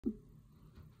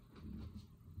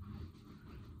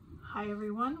Hi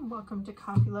everyone, welcome to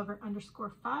Coffee Lover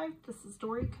 _5. This is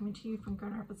Dory coming to you from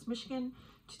Grand Rapids, Michigan.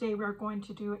 Today we're going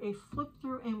to do a flip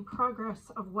through in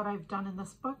progress of what I've done in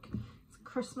this book. It's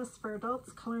Christmas for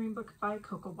Adults coloring book by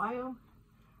Coco Wyo.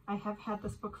 I have had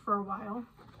this book for a while.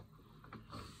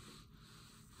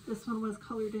 This one was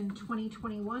colored in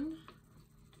 2021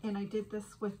 and I did this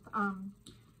with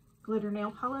glitter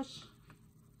nail polish.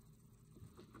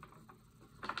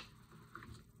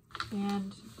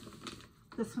 And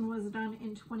this one was done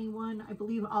in 21. I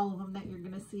believe all of them that you're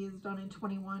going to see is done in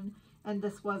 21. And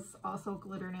this was also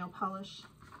glitter nail polish.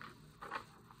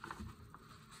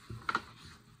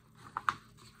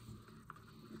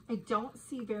 I don't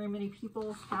see very many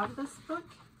people have this book.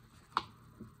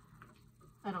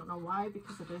 I don't know why,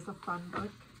 because it is a fun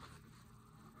book.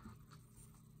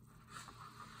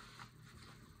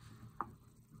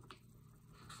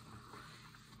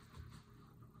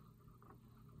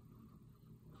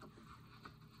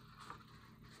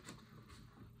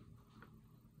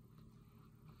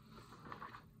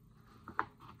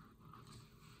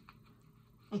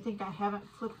 I think I haven't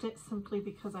flipped it simply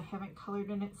because I haven't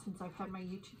colored in it since I've had my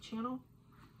YouTube channel.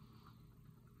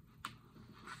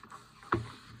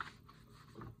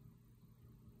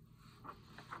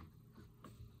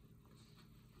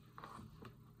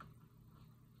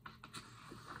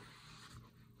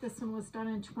 This one was done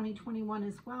in 2021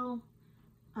 as well.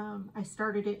 I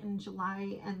started it in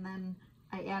July and then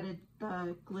I added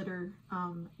the glitter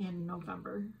in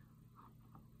November,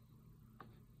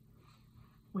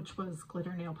 which was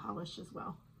glitter nail polish as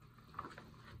well.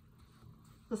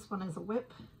 This one is a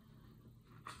whip.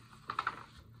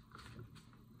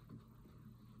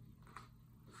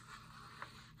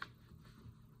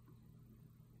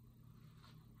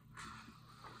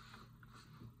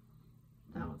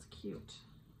 That one's cute.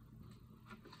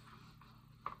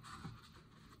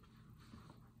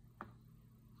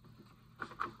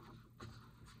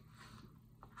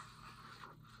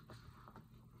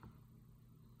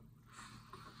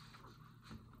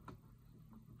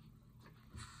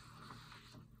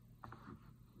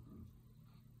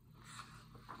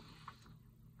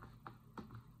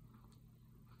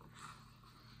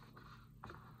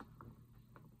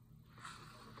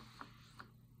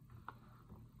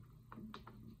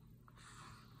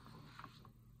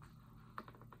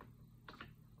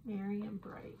 Merry and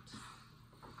bright.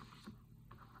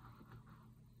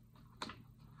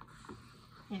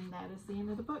 And that is the end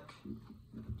of the book.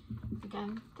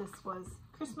 Again, this was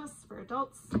Christmas for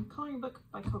Adults coloring book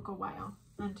by Coco Wyo.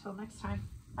 Until next time,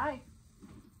 bye.